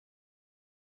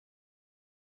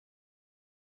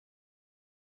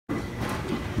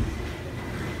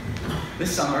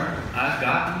This summer, I've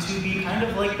gotten to be kind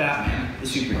of like Batman, the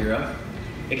superhero,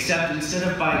 except instead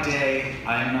of by day,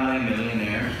 I am not a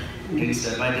millionaire.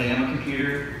 Instead, by day, I'm a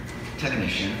computer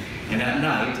technician. And at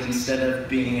night, instead of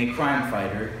being a crime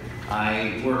fighter,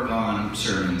 I work on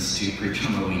sermons to preach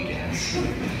on the weekends.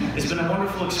 It's been a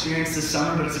wonderful experience this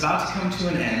summer, but it's about to come to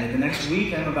an end. And the next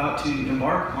week, I'm about to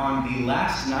embark on the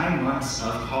last 9 months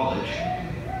of college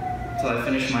until I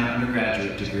finish my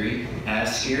undergraduate degree.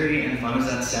 As scary and fun as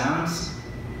that sounds,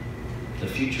 the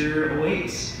future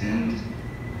awaits, and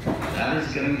that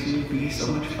is going to be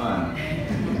so much fun.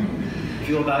 If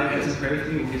you will bow your heads and pray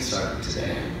with me, we'll get started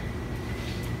today.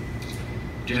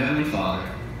 Dear Heavenly Father,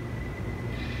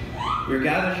 we are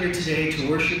gathered here today to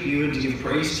worship you and to give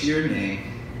praise to your name.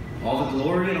 All the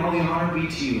glory and all the honor be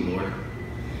to you, Lord.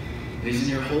 It is in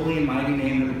your holy and mighty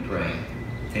name that we pray.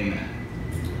 Amen.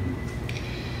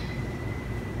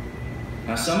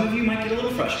 Now, some of you might get a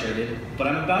little frustrated, but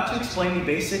I'm about to explain the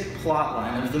basic plot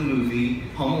line of the movie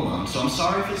Home Alone, so I'm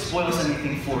sorry if it spoils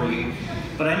anything for you,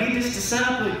 but I need this to set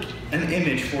up an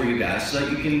image for you guys so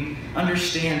that you can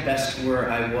understand best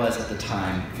where I was at the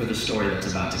time for the story that's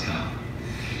about to come.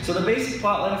 So the basic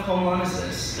plot line of Home Alone is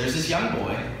this. There's this young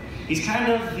boy. He's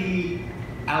kind of the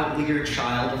outlier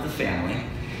child of the family,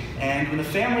 and when the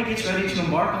family gets ready to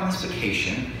embark on this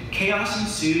vacation, chaos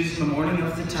ensues in the morning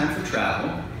of the time for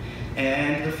travel.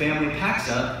 And the family packs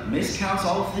up, miscounts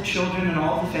all of the children and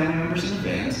all of the family members in the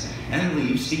vans, and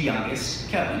leaves the youngest,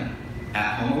 Kevin,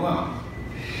 at home alone.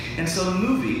 And so the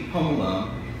movie, Home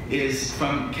Alone, is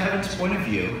from Kevin's point of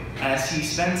view as he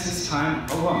spends his time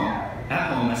alone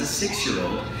at home as a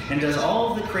 6-year-old and does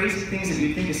all of the crazy things that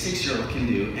you'd think a 6-year-old can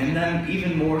do, and then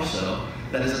even more so,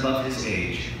 that is above his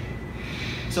age.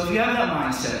 So if you have that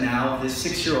mindset now of this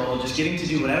 6-year-old just getting to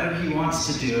do whatever he wants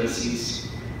to do as he's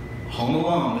home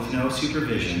alone with no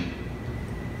supervision,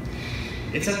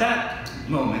 it's at that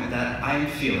moment that I am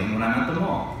feeling when I'm at the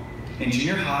mall. In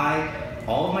junior high,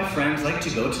 all of my friends like to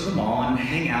go to the mall and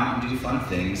hang out and do fun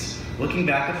things. Looking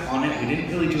back upon it, we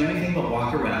didn't really do anything but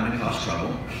walk around and cause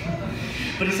trouble.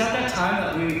 But it's at that time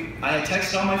that I had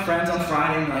texted all my friends on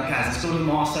Friday and like, guys, let's go to the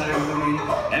mall Saturday morning.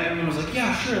 Everyone was like,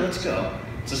 yeah, sure, let's go.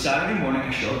 So Saturday morning,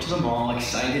 I show up to the mall,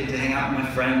 excited to hang out with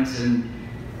my friends, and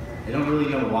I don't really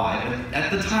know why, but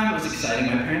at the time it was exciting.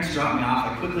 My parents dropped me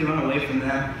off, I quickly run away from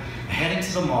them, I head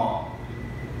into the mall,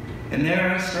 and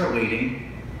there I start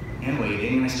waiting,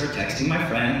 and I start texting my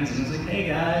friends, and it's like, hey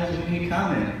guys, when are you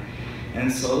coming?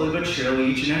 And slowly but surely,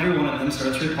 each and every one of them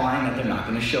starts replying that they're not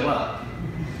going to show up.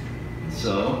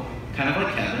 So, kind of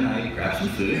like Kevin, I grab some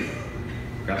food,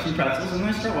 grab some pretzels, and then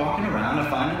I start walking around. I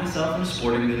find myself in a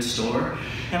sporting goods store,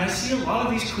 and I see a lot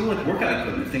of these cool workout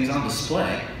equipment things on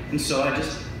display, and so I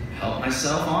just help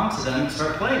myself onto them and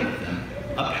start playing with them.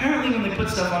 Apparently when they put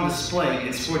stuff on display,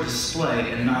 it's for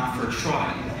display and not for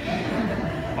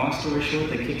trying. Long story short,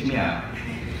 they kicked me out.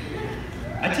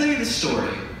 I tell you this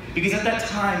story because at that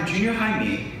time, junior high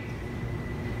me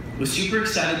was super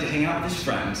excited to hang out with his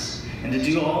friends and to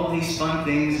do all of these fun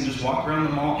things and just walk around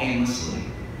the mall aimlessly.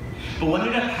 But what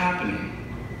ended up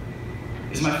happening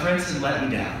is my friends had let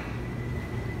me down.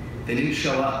 They didn't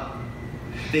show up.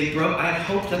 I had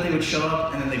hoped that they would show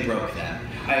up, and then they broke that.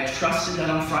 I had trusted that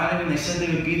on Friday when they said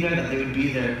they would be there, that they would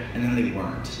be there, and then they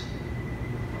weren't.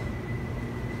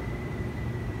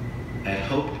 I had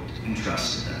hoped and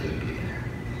trusted that they would be there.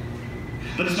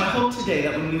 But it's my hope today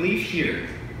that when we leave here,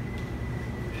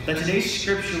 that today's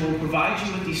scripture will provide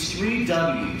you with these 3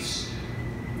 W's.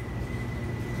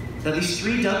 That these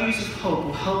 3 W's of hope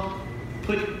will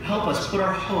help us put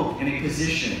our hope in a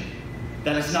position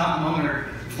that is not among our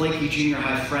flaky junior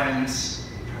high friends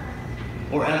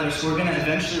or others who are going to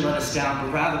eventually let us down,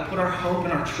 but rather put our hope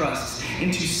and our trusts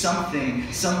into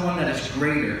someone that is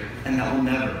greater and that will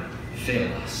never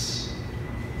fail us.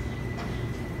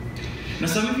 Now,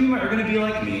 some of you are going to be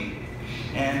like me,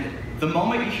 and the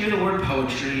moment you hear the word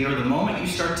poetry or the moment you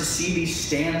start to see these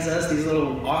stanzas, these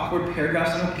little awkward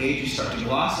paragraphs on a page, you start to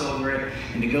gloss over it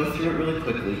and to go through it really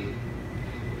quickly.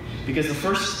 Because the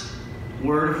first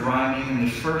word of rhyming and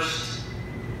the first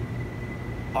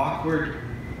awkward,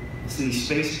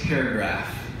 spaced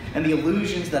paragraph, and the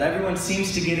illusions that everyone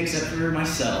seems to get except for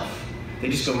myself, they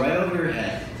just go right over your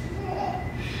head.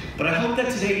 But I hope that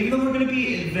today, even though we're going to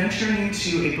be adventuring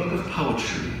into a book of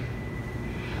poetry,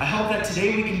 I hope that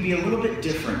today we can be a little bit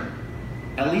different.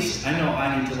 At least I know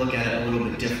I need to look at it a little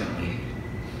bit differently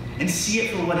and see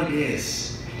it for what it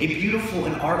is, a beautiful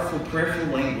and artful, prayerful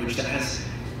language that has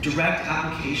direct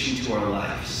application to our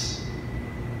lives.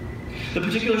 The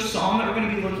particular psalm that we're going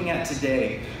to be looking at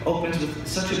today opens with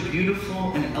such a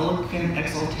beautiful and eloquent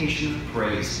exaltation of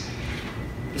praise.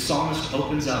 The psalmist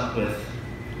opens up with,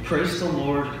 Praise the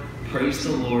Lord, praise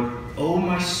the Lord. Oh,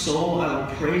 my soul, I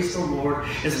will praise the Lord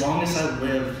as long as I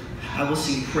live. I will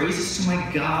sing praises to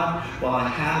my God while I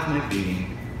have my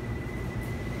being.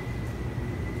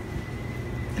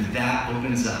 And that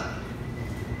opens up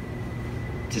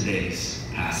today's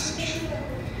passage.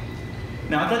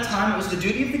 Now, at that time, it was the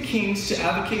duty of the kings to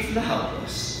advocate for the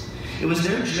helpless. It was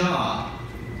their job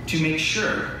to make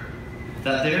sure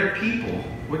that their people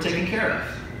were taken care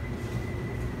of.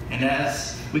 And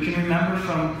as we can remember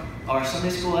from our Sunday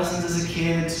school lessons as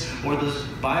kids, or those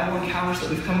Bible encounters that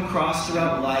we've come across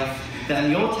throughout life, that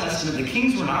in the Old Testament, the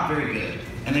kings were not very good.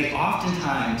 And they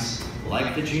oftentimes,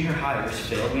 like the junior hires,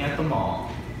 failed me at the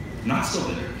mall. Not so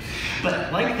bitter.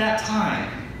 But like that time,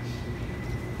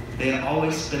 they had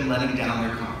always been letting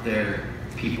down their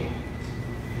people.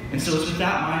 And so it's with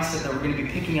that mindset that we're going to be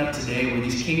picking up today, where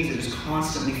these kings are just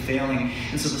constantly failing.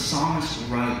 And so the psalmist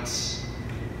writes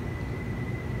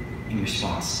in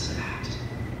response to that.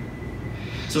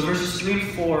 So verses 3 and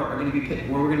 4 are going to be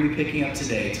where we're going to be picking up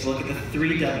today to look at the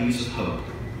 3 W's of hope.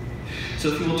 So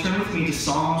if you will turn with me to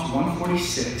Psalms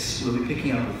 146, we'll be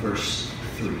picking up with verse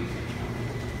 3.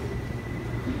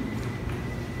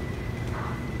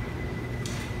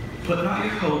 Put not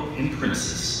your hope in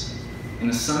princes, in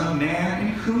a son of man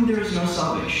in whom there is no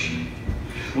salvation.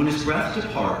 When his breath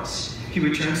departs, he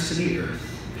returns to the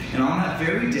earth, and on that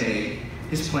very day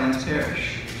his plans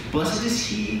perish. Blessed is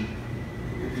he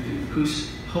whose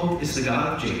hope is the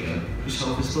God of Jacob, whose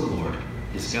hope is the Lord,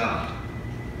 his God.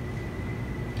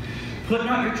 Put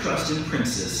not your trust in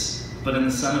princes, but in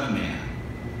the Son of Man.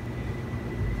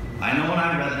 I know when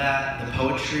I read that, the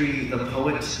poet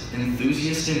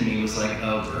enthusiast in me was like,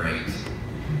 oh great.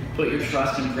 Put your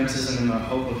trust in princes and in the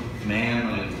hope of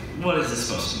man, like, what is this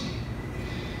supposed to mean?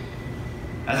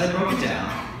 As I broke it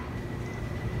down,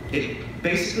 it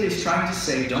basically is trying to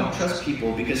say, don't trust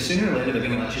people because sooner or later they're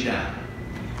going to let you down.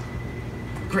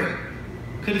 Great.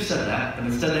 Could have said that, but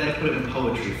instead they had to put it in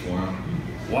poetry form.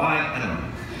 Why? I don't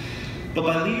know. But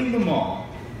by leaving the mall,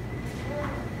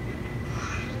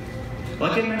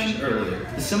 like I mentioned earlier,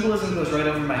 the symbolism goes right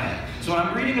over my head. So when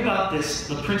I'm reading about this,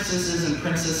 the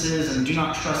princesses and do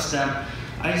not trust them,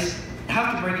 I just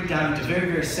have to break it down into very,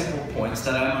 very simple points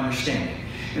that I'm understanding.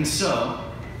 And so,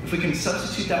 if we can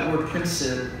substitute that word prince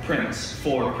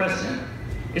for president,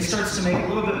 it starts to make a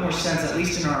little bit more sense, at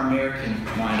least in our American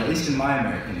mind, at least in my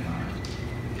American mind.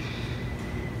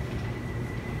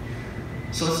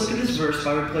 So let's look at this verse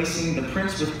by replacing the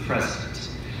prince with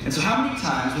president. And so how many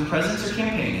times when presidents are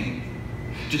campaigning,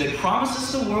 do they promise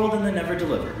us the world and then never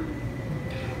deliver?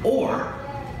 Or,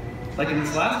 like in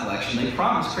this last election, they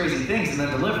promise crazy things and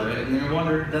then deliver it, and then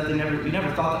wonder that we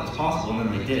never thought that was possible, and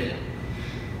then they did.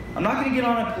 I'm not going to get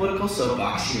on a political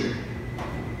soapbox here,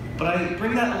 but I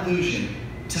bring that illusion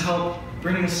to help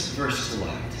bring this verse to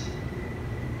light.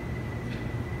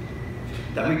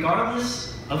 That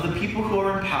regardless of the people who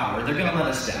are in power, they're going to let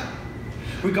us down.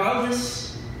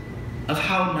 Regardless of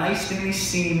how nice they may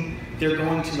seem, they're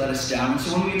going to let us down. And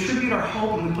so when we attribute our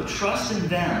hope and we put trust in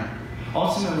them,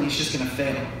 ultimately it's just going to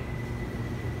fail.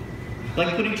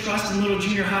 Like putting trust in little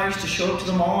junior hires to show up to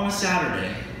the mall on a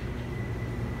Saturday.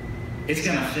 It's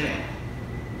going to fail.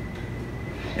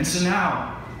 And so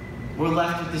now, we're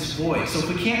left with this void. So if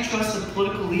we can't trust the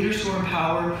political leaders who are in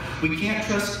power, we can't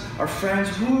trust our friends,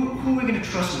 who are we going to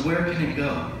trust? Where can it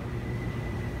go?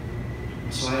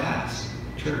 So I ask,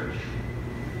 church,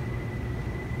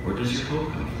 where does your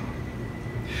hope come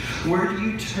from? Where do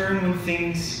you turn when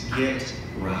things get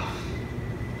rough?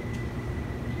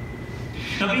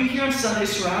 Now, being here on Sunday,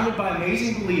 surrounded by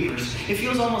amazing believers, it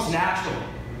feels almost natural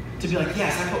to be like,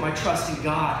 yes, I put my trust in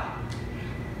God.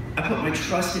 I put my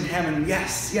trust in Him, and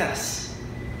yes.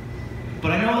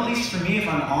 But I know, at least for me, if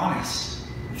I'm honest,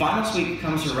 finals week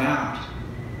comes around.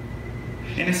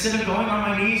 And instead of going on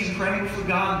my knees and praying before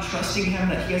God and trusting Him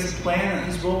that He has a plan, that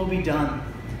His will will be done,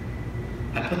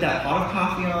 I put that pot of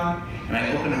coffee on, and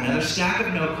I open another stack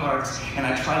of note cards, and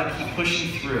I try to keep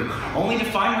pushing through, only to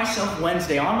find myself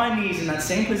Wednesday on my knees in that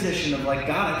same position of like,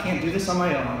 God, I can't do this on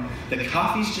my own. The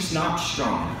coffee's just not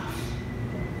strong enough.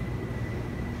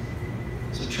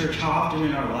 So church, how often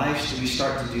in our lives do we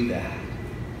start to do that?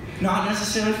 Not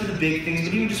necessarily for the big things,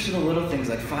 but even just for the little things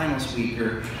like finals week,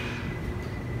 or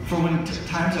for when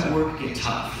times at work get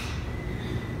tough.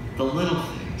 The little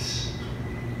things.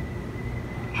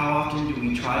 How often do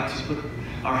we try to put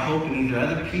our hope in either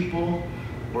other people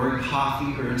or in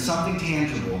coffee or in something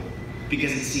tangible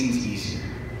because it seems easier?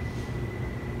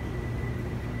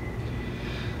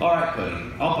 All right, Cody,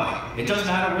 I'll bite. It doesn't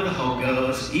matter where the hope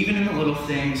goes, even in the little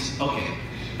things. Okay,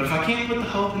 but if I can't put the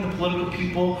hope in the political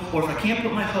people, or if I can't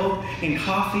put my hope in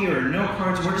coffee or note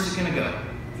cards, where is it going to go?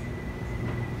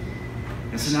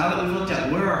 And so now that we've looked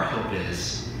at where our hope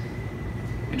is,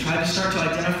 and tried to start to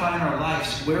identify in our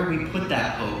lives where we put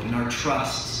that hope and our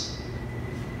trusts,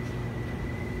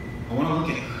 I want to look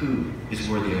at who is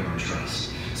worthy of our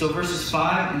trust. So verses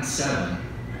 5 and 7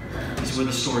 is where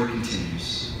the story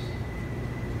continues.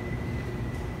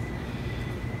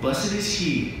 Blessed is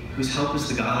he whose hope is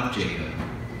the God of Jacob,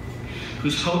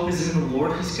 whose hope is in the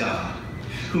Lord his God,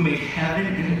 who made heaven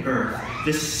and earth,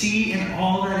 the sea and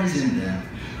all that is in them,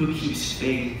 who keeps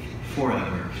faith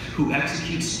forever, who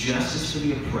executes justice for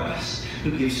the oppressed,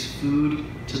 who gives food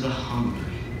to the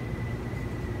hungry.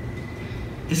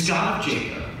 This God of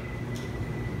Jacob.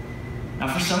 Now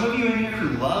for some of you in here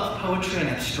who love poetry and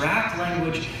abstract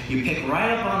language, you pick right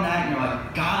up on that and you're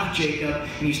like, God of Jacob,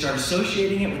 and you start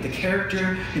associating it with the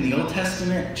character in the Old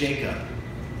Testament, Jacob.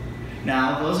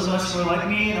 Now, those of us who are like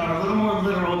me and are a little more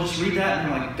literal, just read that and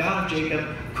you're like, God of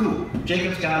Jacob, cool.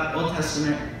 Jacob's God, Old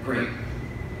Testament, great.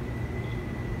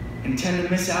 And tend to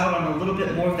miss out on a little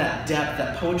bit more of that depth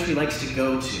that poetry likes to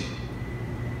go to.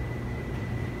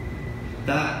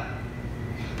 But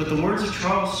the words of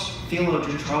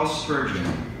theologian Charles Spurgeon,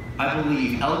 I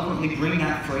believe, eloquently bring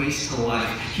that phrase to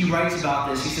life. He writes about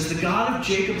this. He says, the God of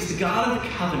Jacob is the God of the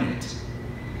covenant,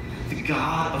 the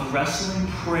God of wrestling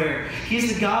prayer. He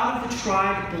is the God of the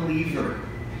tried believer.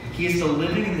 He is the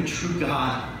living and the true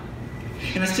God.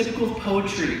 And as typical of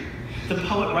poetry, the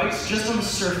poet writes just on the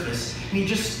surface, and he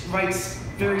just writes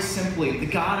very simply, the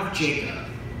God of Jacob.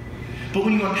 But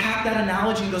when you unpack that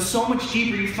analogy and go so much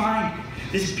deeper, you find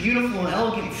this beautiful and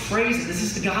elegant phrase that this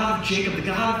is the God of Jacob, the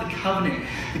God of the covenant,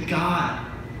 the God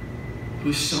who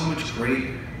is so much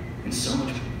greater and so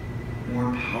much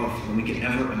more powerful than we could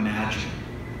ever imagine.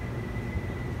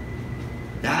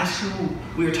 That is who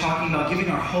we are talking about giving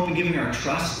our hope and giving our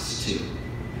trusts to.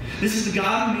 This is the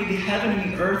God who made the heaven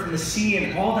and the earth and the sea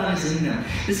and all that is in them.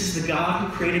 This is the God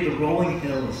who created the rolling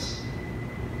hills.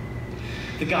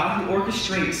 The God who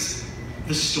orchestrates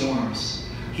the storms.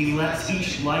 He lets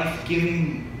each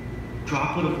life-giving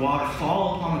droplet of water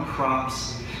fall upon the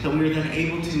crops that we are then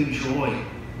able to enjoy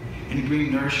and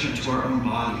bring nourishment to our own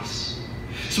bodies.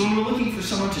 So when we're looking for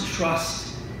someone to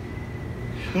trust,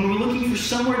 when we're looking for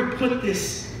somewhere to put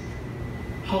this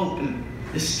hope and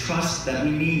this trust that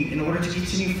we need in order to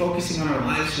continue focusing on our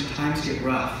lives when times get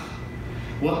rough,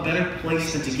 what better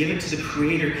place than to give it to the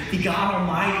Creator, the God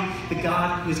Almighty, the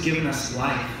God who has given us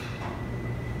life.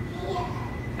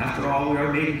 After all, we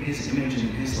are made in His image and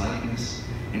in His likeness,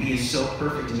 and He is so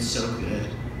perfect and so good.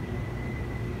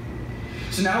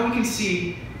 So now we can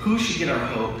see who should get our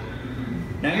hope.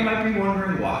 Now you might be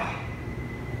wondering why.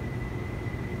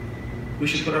 We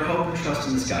should put our hope and trust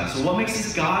in this God. So what makes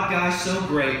this God guy so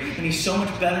great, and He's so much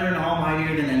better and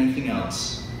almightier than anything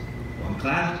else? Well, I'm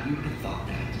glad you had thought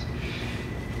that.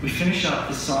 We finish up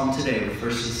this psalm today with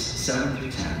verses 7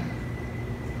 through 10.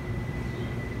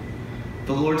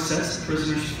 The Lord sets the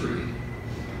prisoners free.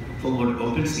 The Lord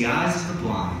opens the eyes of the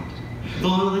blind. The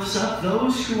Lord lifts up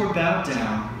those who are bowed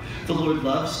down. The Lord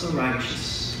loves the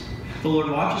righteous. The Lord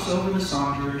watches over the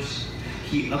slanderers.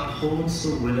 He upholds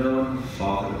the widow and the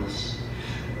fatherless.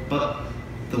 But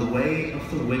the way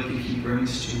of the wicked He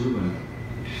brings to ruin.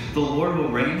 The Lord will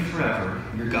reign forever,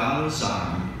 your God, O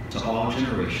Zion, to all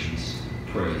generations.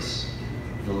 Praise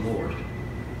the Lord.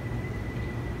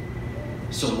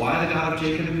 So why the God of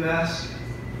Jacob, you ask?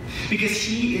 Because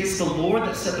He is the Lord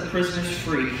that set the prisoners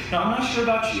free. Now, I'm not sure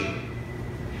about you,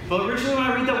 but originally when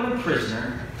I read that word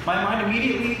prisoner, my mind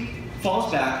immediately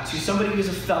falls back to somebody who's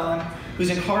a felon, who's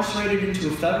incarcerated into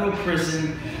a federal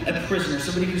prison, a prisoner,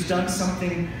 somebody who's done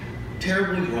something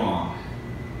terribly wrong.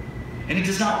 And it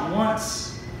does not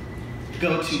once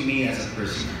go to me as a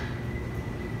prisoner.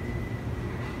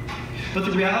 But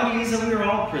the reality is that we are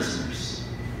all prisoners.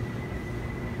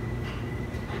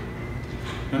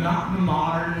 Now, not in the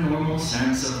modern, normal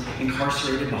sense of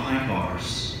incarcerated behind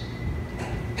bars,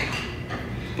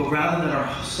 but rather that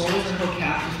our souls are held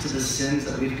captive to the sins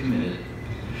that we've committed.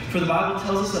 For the Bible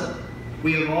tells us that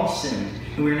we have all sinned,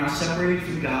 and we are now separated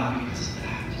from God because of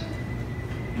that.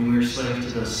 And we are slaves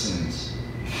to those sins.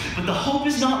 But the hope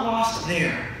is not lost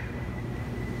there.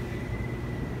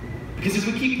 Because if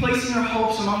we keep placing our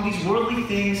hopes among these worldly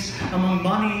things, among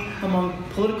money, among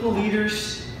political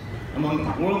leaders,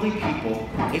 among worldly people,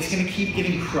 it's going to keep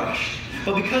getting crushed.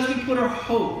 But because we put our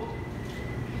hope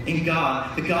in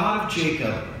God, the God of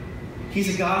Jacob,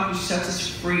 He's a God who sets us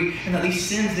free, and that these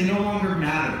sins, they no longer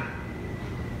matter.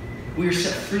 We are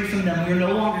set free from them. We are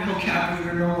no longer held captive.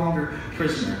 We are no longer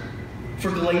prisoner. For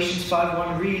Galatians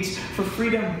 5:1 reads, "For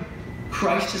freedom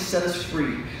Christ has set us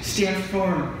free. Stand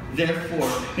firm, therefore,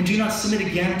 and do not submit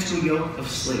again to a yoke of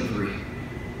slavery."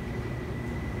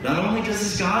 Not only does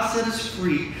this God set us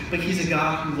free, but he's a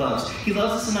God who loves. He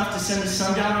loves us enough to send his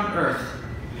son down on earth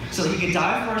so that he could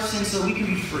die for our sins so that we can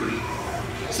be free,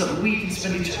 so that we can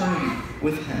spend eternity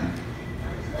with him.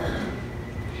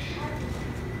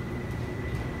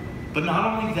 But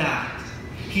not only that,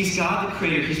 he's God the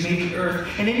creator. He's made the earth,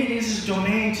 and in it is his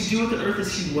domain to do with the earth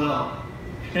as he will.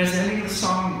 And as the ending of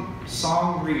the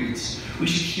song reads, we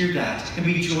should hear that and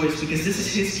be joyous, because this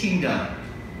is his kingdom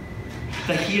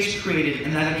that he has created,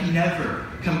 and that it can never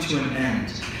come to an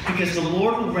end. Because the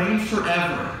Lord will reign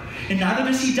forever, and neither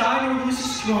does he die nor lose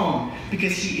his throne,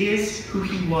 because he is who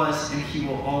he was and he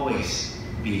will always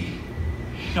be.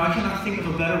 Now, I cannot think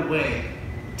of a better way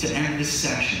to end this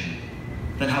section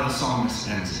than how the psalmist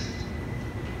ends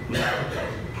it, with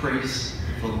praise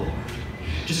the Lord.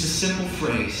 Just a simple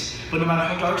phrase, but no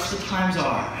matter how dark the times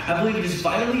are, I believe it is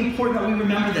vitally important that we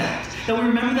remember that we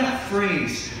remember that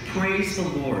phrase, praise the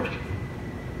Lord.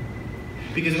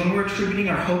 Because when we're attributing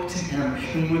our hope to him,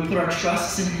 when we put our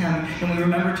trusts in him, and we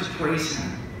remember to praise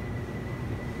him,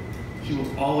 he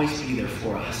will always be there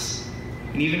for us.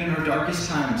 And even in our darkest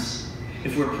times,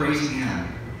 if we're praising him,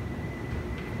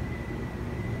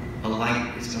 a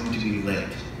light is going to be lit,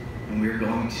 and we're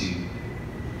going to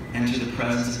enter the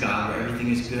presence of God where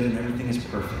everything is good and everything is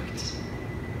perfect.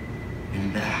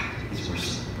 And that is worth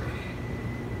celebrating.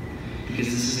 Because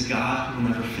this is a God who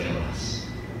will never fail us.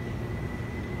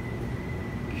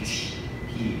 Because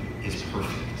he is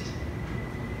perfect.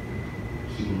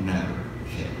 He will never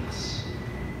fail us.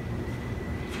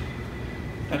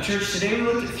 Now, church, today we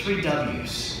looked at 3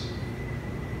 W's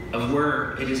of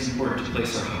where it is important to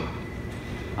place our hope.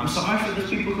 I'm sorry for those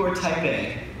people who are type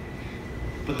A,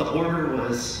 but the order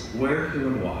was where, who,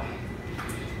 and why.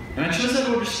 And I chose that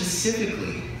order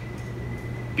specifically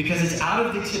because it's out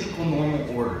of the typical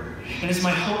normal order. And it's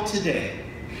my hope today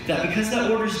that because that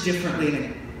order is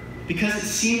differently, because it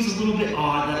seems a little bit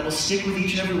odd, that it will stick with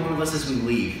each and every one of us as we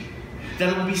leave. That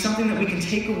it will be something that we can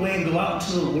take away and go out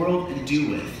into the world and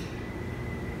do with.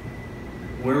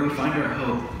 Where we find our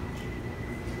hope.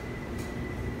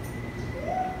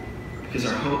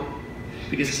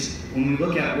 Because when we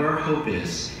look at where our hope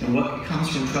is and what comes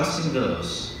from trusting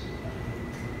those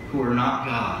who are not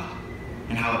God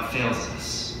and how it fails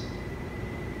us.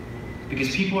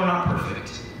 Because people are not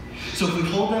perfect. So if we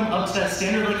hold them up to that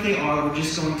standard like they are, we're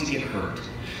just going to get hurt.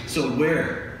 So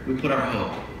where we put our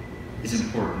hope is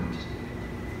important.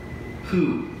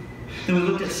 Who? Then we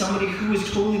looked at somebody who is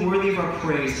totally worthy of our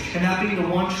praise, and that being the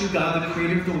one true God, the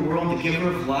creator of the world, the giver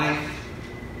of life.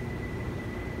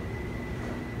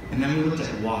 And then we looked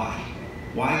at why.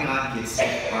 Why God gets our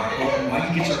hope and why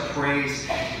he gets our praise.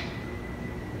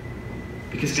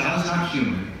 Because God is not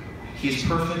human. He is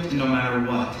perfect, and no matter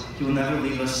what, he will never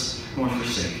leave us nor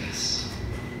forsake us.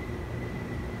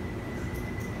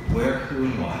 Where, who,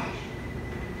 and why.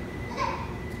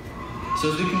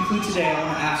 So as we conclude today, I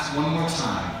want to ask one more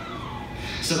time,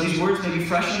 so these words may be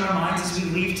fresh in our minds as we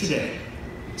leave today,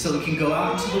 so we can go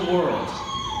out into the world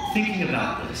thinking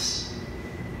about this.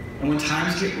 And when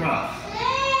times get rough,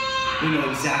 we know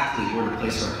exactly where to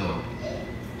place our hope.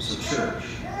 So church,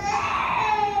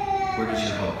 where does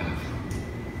your hope come from?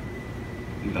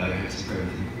 You bow your heads and pray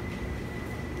with me.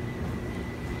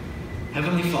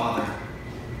 Heavenly Father,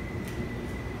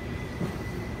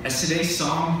 as today's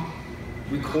psalm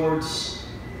records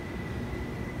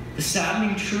the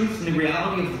saddening truth and the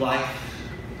reality of life,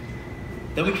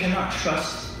 that we cannot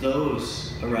trust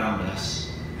those around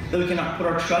us, that we cannot put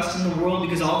our trust in the world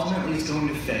because ultimately it's going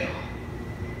to fail.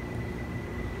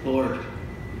 Lord,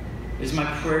 it is my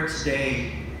prayer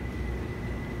today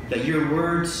that your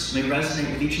words may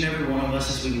resonate with each and every one of us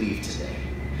as we leave today.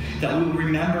 That we will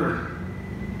remember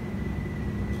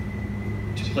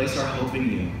to place our hope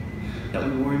in you. That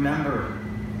we will remember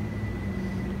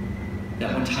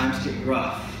that when times get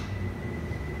rough,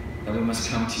 that we must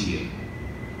come to you.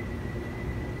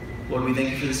 Lord, we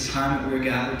thank you for this time that we are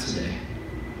gathered today.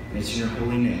 And it's in your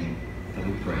holy name that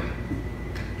we pray.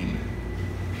 Amen.